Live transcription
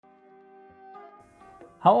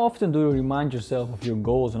How often do you remind yourself of your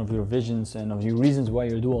goals and of your visions and of your reasons why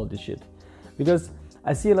you do all this shit? Because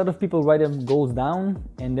I see a lot of people write them goals down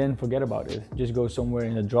and then forget about it. Just go somewhere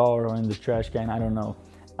in the drawer or in the trash can, I don't know.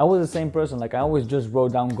 I was the same person, like I always just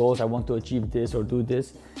wrote down goals, I want to achieve this or do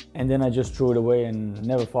this, and then I just threw it away and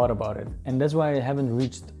never thought about it. And that's why I haven't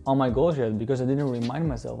reached all my goals yet, because I didn't remind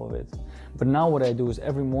myself of it. But now what I do is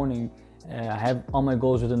every morning I have all my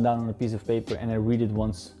goals written down on a piece of paper and I read it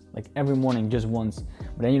once. Like every morning, just once.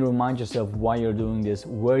 But then you remind yourself why you're doing this,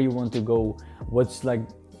 where you want to go, what's like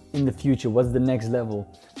in the future, what's the next level.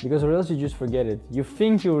 Because or else you just forget it. You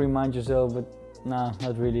think you remind yourself, but nah,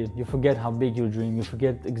 not really. You forget how big you dream, you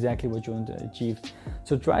forget exactly what you want to achieve.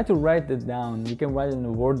 So try to write it down. You can write it in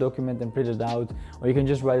a Word document and print it out, or you can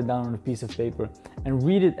just write it down on a piece of paper and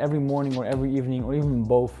read it every morning or every evening or even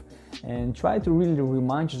both. And try to really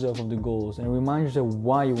remind yourself of the goals and remind yourself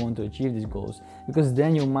why you want to achieve these goals, because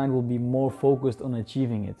then your mind will be more focused on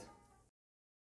achieving it.